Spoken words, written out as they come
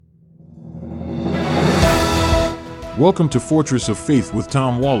Welcome to Fortress of Faith with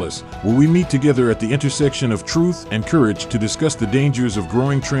Tom Wallace, where we meet together at the intersection of truth and courage to discuss the dangers of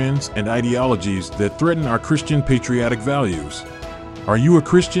growing trends and ideologies that threaten our Christian patriotic values. Are you a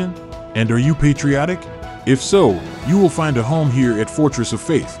Christian? And are you patriotic? If so, you will find a home here at Fortress of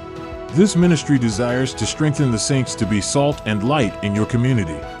Faith. This ministry desires to strengthen the saints to be salt and light in your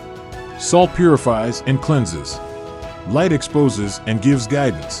community. Salt purifies and cleanses. Light exposes and gives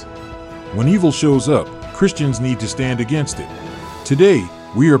guidance. When evil shows up, Christians need to stand against it. Today,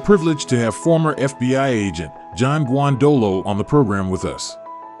 we are privileged to have former FBI agent John Guandolo on the program with us.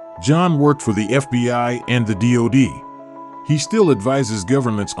 John worked for the FBI and the DoD. He still advises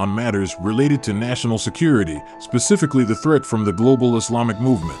governments on matters related to national security, specifically the threat from the global Islamic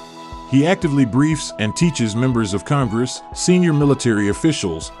movement. He actively briefs and teaches members of Congress, senior military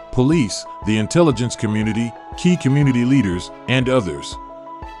officials, police, the intelligence community, key community leaders, and others.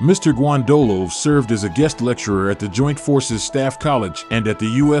 Mr. Guandolo served as a guest lecturer at the Joint Forces Staff College and at the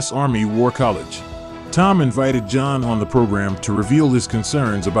U.S. Army War College. Tom invited John on the program to reveal his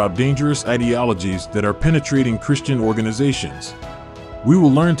concerns about dangerous ideologies that are penetrating Christian organizations. We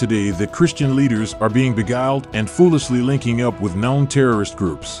will learn today that Christian leaders are being beguiled and foolishly linking up with known terrorist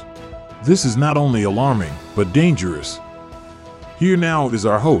groups. This is not only alarming, but dangerous. Here now is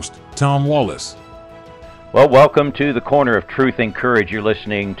our host, Tom Wallace. Well, welcome to the Corner of Truth and Courage. You're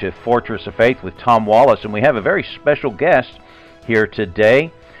listening to Fortress of Faith with Tom Wallace, and we have a very special guest here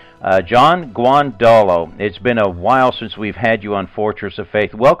today, John Guandolo. It's been a while since we've had you on Fortress of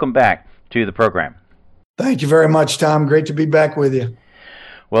Faith. Welcome back to the program. Thank you very much, Tom. Great to be back with you.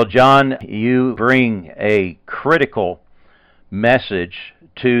 Well, John, you bring a critical message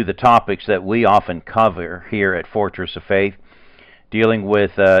to the topics that we often cover here at Fortress of Faith, dealing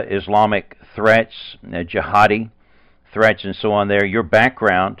with Islamic threats, jihadi threats, and so on there. Your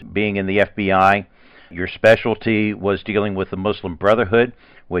background, being in the FBI, your specialty was dealing with the Muslim Brotherhood,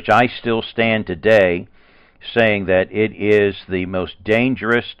 which I still stand today saying that it is the most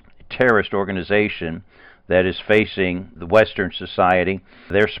dangerous terrorist organization that is facing the Western society.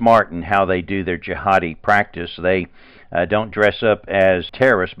 They're smart in how they do their jihadi practice. They don't dress up as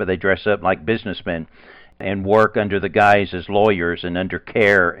terrorists, but they dress up like businessmen and work under the guise as lawyers and under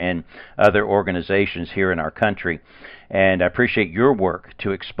CARE and other organizations here in our country. And I appreciate your work to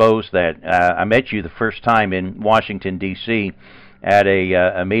expose that. I met you the first time in Washington, D.C. at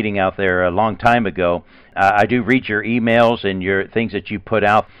a meeting out there a long time ago. I do read your emails and your things that you put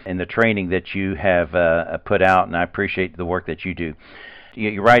out and the training that you have put out, and I appreciate the work that you do.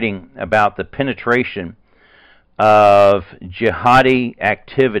 You're writing about the penetration of jihadi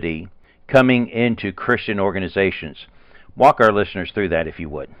activity coming into Christian organizations. Walk our listeners through that, if you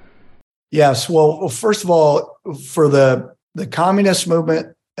would. Yes. Well, first of all, for the communist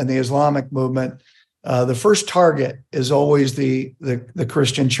movement and the Islamic movement, the first target is always the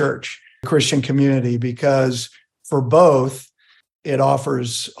Christian church, Christian community, because for both, it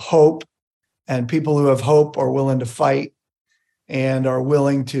offers hope, and people who have hope are willing to fight and are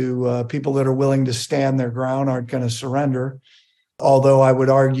willing to, people that are willing to stand their ground aren't going to surrender. Although I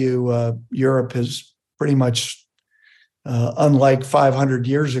would argue Europe is pretty much, unlike 500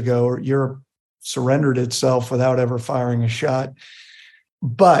 years ago, Europe surrendered itself without ever firing a shot.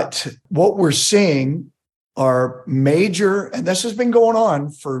 But what we're seeing are major, and this has been going on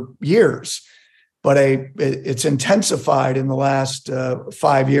for years, but it's intensified in the last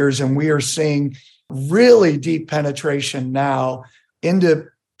 5 years, and we are seeing really deep penetration now into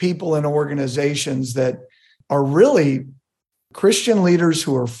people and organizations that are really Christian leaders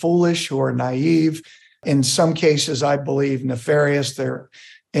who are foolish, who are naive, in some cases, I believe, nefarious. They're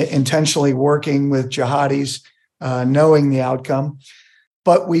intentionally working with jihadis, knowing the outcome.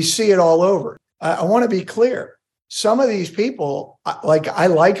 But we see it all over. I want to be clear. Some of these people, I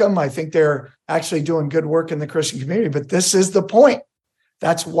like them. I think they're actually doing good work in the Christian community, but this is the point.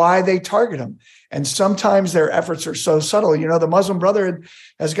 That's why they target them. And sometimes their efforts are so subtle. You know, the Muslim Brotherhood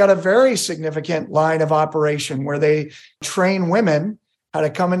has got a very significant line of operation where they train women how to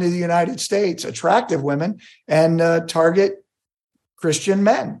come into the United States, attractive women, and target Christian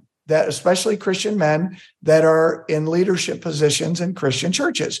men, that especially Christian men that are in leadership positions in Christian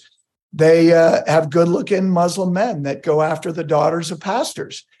churches. They have good-looking Muslim men that go after the daughters of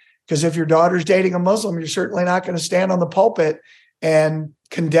pastors. Because if your daughter's dating a Muslim, you're certainly not going to stand on the pulpit and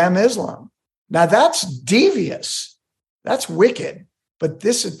condemn Islam. Now that's devious. That's wicked. But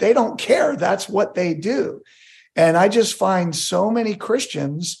they don't care. That's what they do. And I just find so many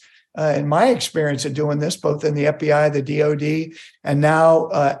Christians, in my experience of doing this, both in the FBI, the DoD, and now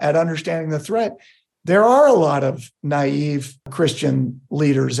at Understanding the Threat, there are a lot of naive Christian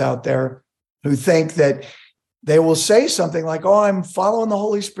leaders out there who think that they will say something like, oh, I'm following the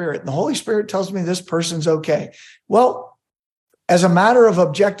Holy Spirit, and the Holy Spirit tells me this person's okay. Well, as a matter of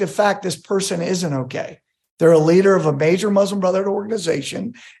objective fact, this person isn't okay. They're a leader of a major Muslim Brotherhood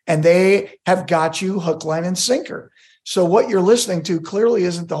organization, and they have got you hook, line, and sinker. So what you're listening to clearly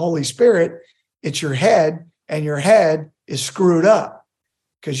isn't the Holy Spirit, it's your head, and your head is screwed up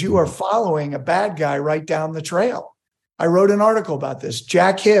because you are following a bad guy right down the trail. I wrote an article about this.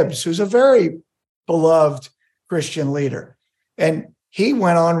 Jack Hibbs, who's a very beloved Christian leader, and he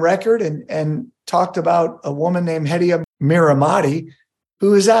went on record and talked about a woman named Hedia Miramati,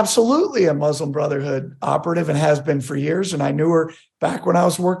 who is absolutely a Muslim Brotherhood operative and has been for years. And I knew her back when I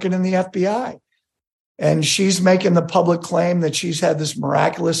was working in the FBI. And she's making the public claim that she's had this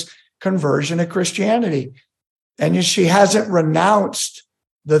miraculous conversion to Christianity. And she hasn't renounced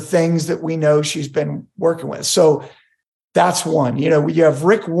the things that we know she's been working with. So that's one. You have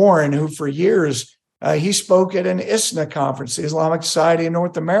Rick Warren, who for years, he spoke at an ISNA conference, the Islamic Society in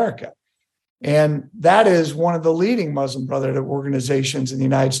North America. And that is one of the leading Muslim Brotherhood organizations in the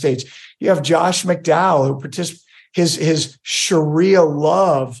United States. You have Josh McDowell, who participates, his Sharia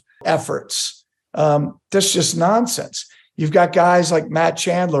love efforts. That's just nonsense. You've got guys like Matt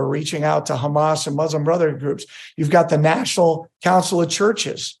Chandler reaching out to Hamas and Muslim Brotherhood groups. You've got the National Council of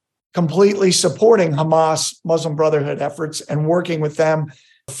Churches completely supporting Hamas Muslim Brotherhood efforts and working with them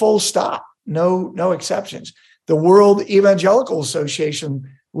full stop, no exceptions. The World Evangelical Association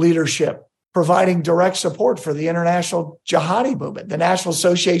leadership providing direct support for the international jihadi movement. The National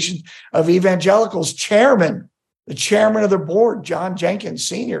Association of Evangelicals chairman, the chairman of the board, John Jenkins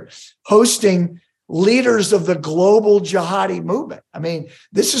Sr., hosting leaders of the global jihadi movement. I mean,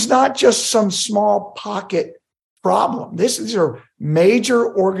 this is not just some small pocket problem. These are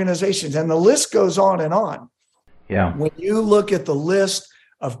major organizations, and the list goes on and on. Yeah. When you look at the list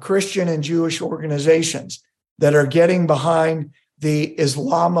of Christian and Jewish organizations that are getting behind the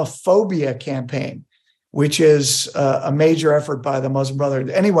Islamophobia campaign, which is a major effort by the Muslim Brotherhood.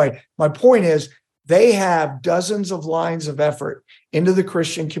 Anyway, my point is they have dozens of lines of effort into the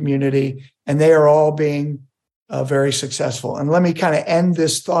Christian community, and they are all being very successful. And let me kind of end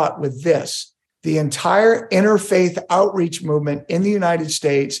this thought with this. The entire interfaith outreach movement in the United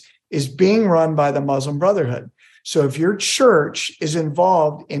States is being run by the Muslim Brotherhood. So if your church is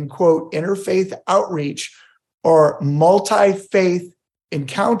involved in, quote, interfaith outreach or multi-faith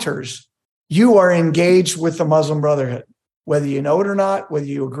encounters, you are engaged with the Muslim Brotherhood. Whether you know it or not, whether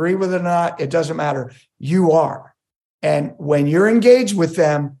you agree with it or not, it doesn't matter. You are. And when you're engaged with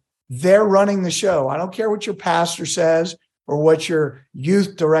them, they're running the show. I don't care what your pastor says or what your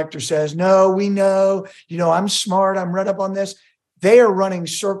youth director says. No, we know, I'm smart. I'm read up on this. They are running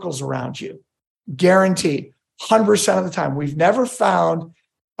circles around you. Guaranteed. 100% of the time. We've never found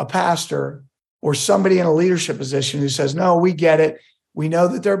a pastor or somebody in a leadership position who says, no, we get it. We know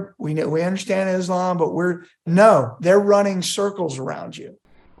that we understand Islam, but they're running circles around you.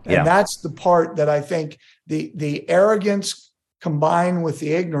 And that's the part that I think the arrogance combined with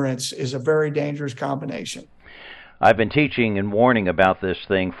the ignorance is a very dangerous combination. I've been teaching and warning about this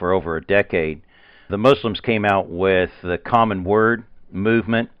thing for over a decade. The Muslims came out with the Common Word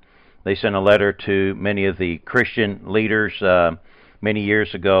movement. They sent a letter to many of the Christian leaders many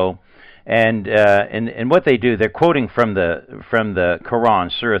years ago. And what they do, they're quoting from the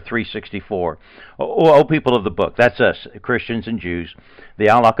Quran, Surah 364. O people of the book, that's us, Christians and Jews, the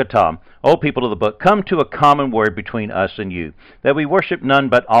Al-Kitab. O people of the book, come to a common word between us and you, that we worship none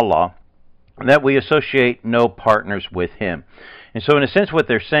but Allah, that we associate no partners with Him. And so in a sense what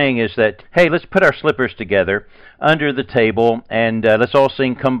they're saying is that, hey, let's put our slippers together under the table and let's all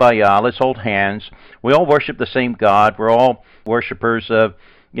sing Kumbaya, let's hold hands. We all worship the same God. We're all worshipers of,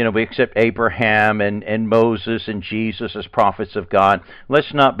 we accept Abraham and Moses and Jesus as prophets of God.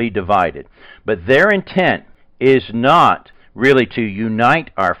 Let's not be divided. But their intent is not really to unite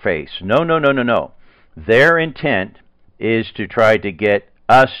our faiths. No. Their intent is to try to get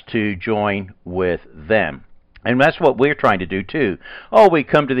us to join with them. And that's what we're trying to do too. We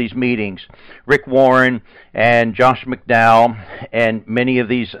come to these meetings. Rick Warren and Josh McDowell and many of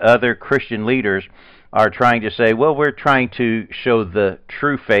these other Christian leaders are trying to say, well, we're trying to show the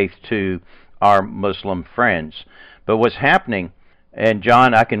true faith to our Muslim friends. But what's happening, and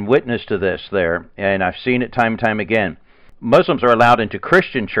John, I can witness to this there, and I've seen it time and time again, Muslims are allowed into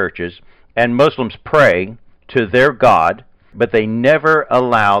Christian churches, and Muslims pray to their God, but they never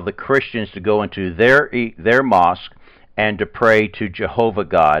allow the Christians to go into their mosque and to pray to Jehovah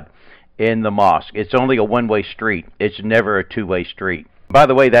God in the mosque. It's only a one-way street. It's never a two-way street. By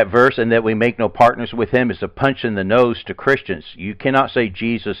the way, that verse, and that we make no partners with him, is a punch in the nose to Christians. You cannot say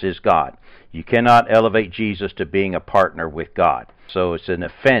Jesus is God. You cannot elevate Jesus to being a partner with God. So it's an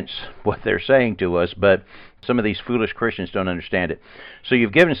offense what they're saying to us, but some of these foolish Christians don't understand it. So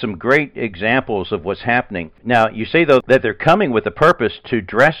you've given some great examples of what's happening. Now, you say, though, that they're coming with a purpose to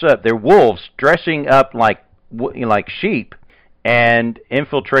dress up. They're wolves dressing up like sheep and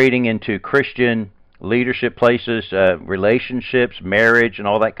infiltrating into Christian leadership places, relationships, marriage, and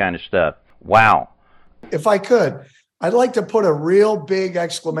all that kind of stuff. Wow. If I could, I'd like to put a real big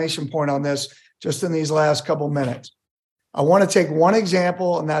exclamation point on this just in these last couple minutes. I want to take one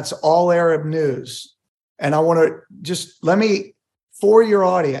example, and that's All Arab News. And I want to for your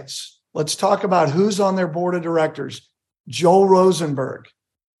audience, let's talk about who's on their board of directors. Joel Rosenberg.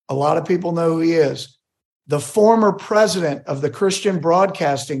 A lot of people know who he is. The former president of the Christian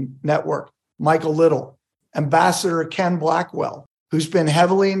Broadcasting Network, Michael Little. Ambassador Ken Blackwell, who's been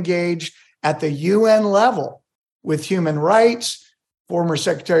heavily engaged at the UN level with human rights, former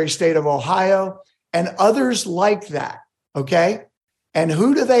Secretary of State of Ohio, and others like that, okay? And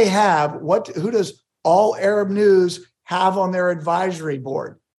who do they have? Who does All Arab News have on their advisory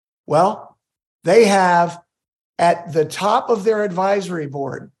board? Well, they have at the top of their advisory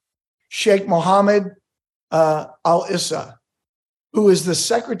board, Sheikh Mohammed Al-Issa, who is the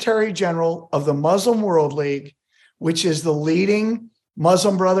Secretary General of the Muslim World League, which is the leading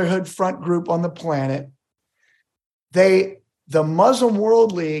Muslim Brotherhood front group on the planet. The Muslim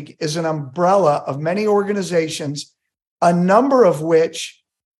World League is an umbrella of many organizations, a number of which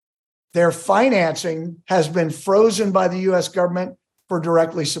their financing has been frozen by the U.S. government for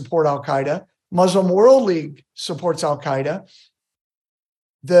directly support Al-Qaeda. Muslim World League supports Al-Qaeda.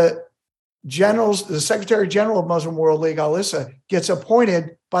 The Secretary General of Muslim World League, Al-Issa, gets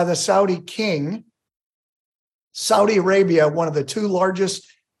appointed by the Saudi king. Saudi Arabia, one of the two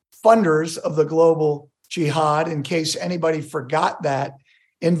largest funders of the global jihad, in case anybody forgot that,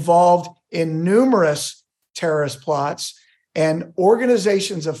 involved in numerous terrorist plots, and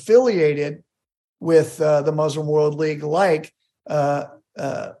organizations affiliated with the Muslim World League, like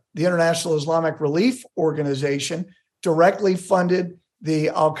the International Islamic Relief Organization, directly funded the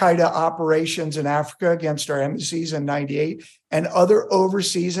Al-Qaeda operations in Africa against our embassies in '98 and other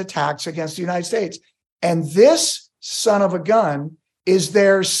overseas attacks against the United States. And this son of a gun is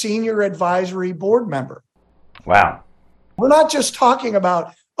their senior advisory board member. Wow. We're not just talking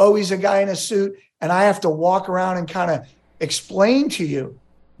about, oh, he's a guy in a suit and I have to walk around and kind of explain to you.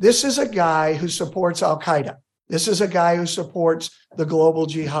 This is a guy who supports Al-Qaeda. This is a guy who supports the global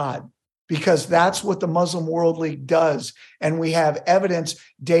jihad, because that's what the Muslim World League does. And we have evidence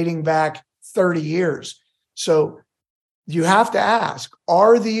dating back 30 years. So you have to ask,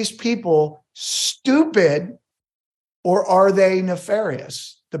 are these people stupid or are they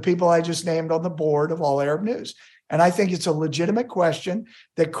nefarious? The people I just named on the board of All Arab News. And I think it's a legitimate question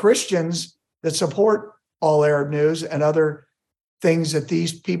that Christians that support All Arab News and other things that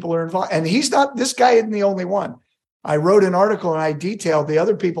these people are involved. And this guy isn't the only one. I wrote an article and I detailed the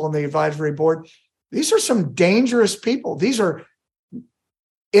other people on the advisory board. These are some dangerous people. These are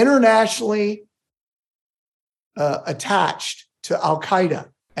internationally attached to Al-Qaeda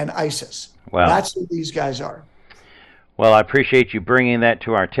and ISIS. Wow. That's who these guys are. Well, I appreciate you bringing that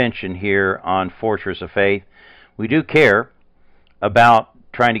to our attention here on Fortress of Faith. We do care about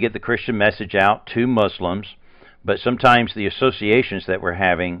trying to get the Christian message out to Muslims, but sometimes the associations that we're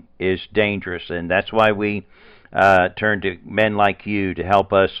having is dangerous, and that's why we turn to men like you to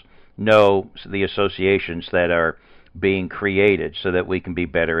help us know the associations that are being created so that we can be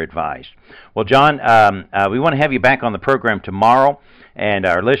better advised. Well, John, we want to have you back on the program tomorrow, and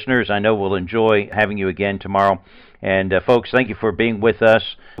our listeners, I know, will enjoy having you again tomorrow. And folks, thank you for being with us.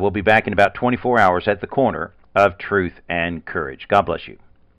 We'll be back in about 24 hours at the corner of Truth and Courage. God bless you.